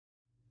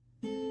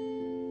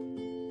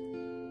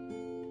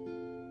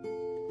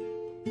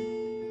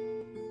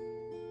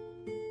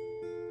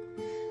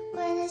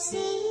see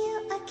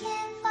you. I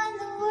can't find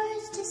the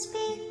words to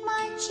speak.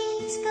 My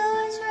cheeks go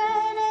as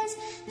red as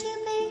two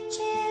big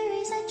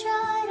cherries. I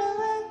try to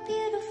look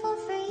beautiful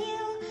for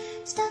you,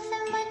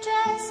 stuffing my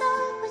dress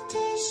up with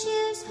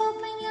tissues,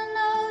 hoping you'll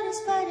notice,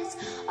 but it's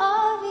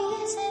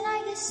obvious and I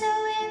get so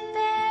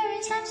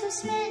embarrassed. I'm so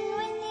smitten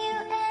with you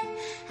and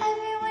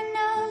everyone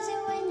knows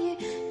it. When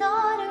you're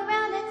not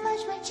around, I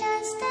clutch my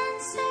chest and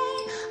say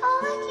I'll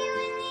look you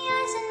in the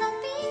eyes and not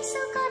be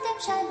so goddamn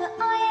shy, but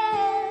I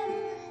am.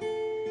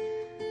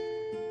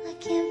 I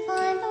can't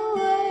find the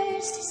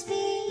words to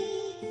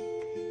speak,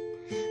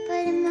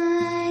 but in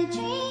my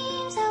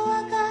dreams I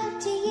walk up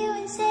to you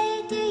and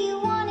say, do you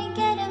want to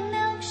get a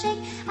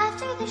milkshake?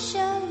 After the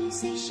show you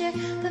say sure,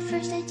 but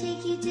first I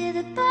take you to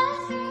the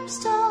bathroom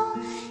stall,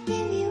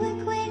 give you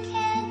a quick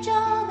hand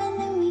job, and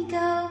then we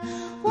go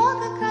walk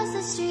across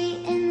the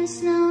street in the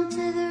snow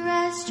to the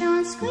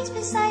restaurant, squeeze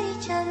beside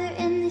each other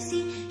in the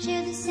seat,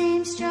 share the same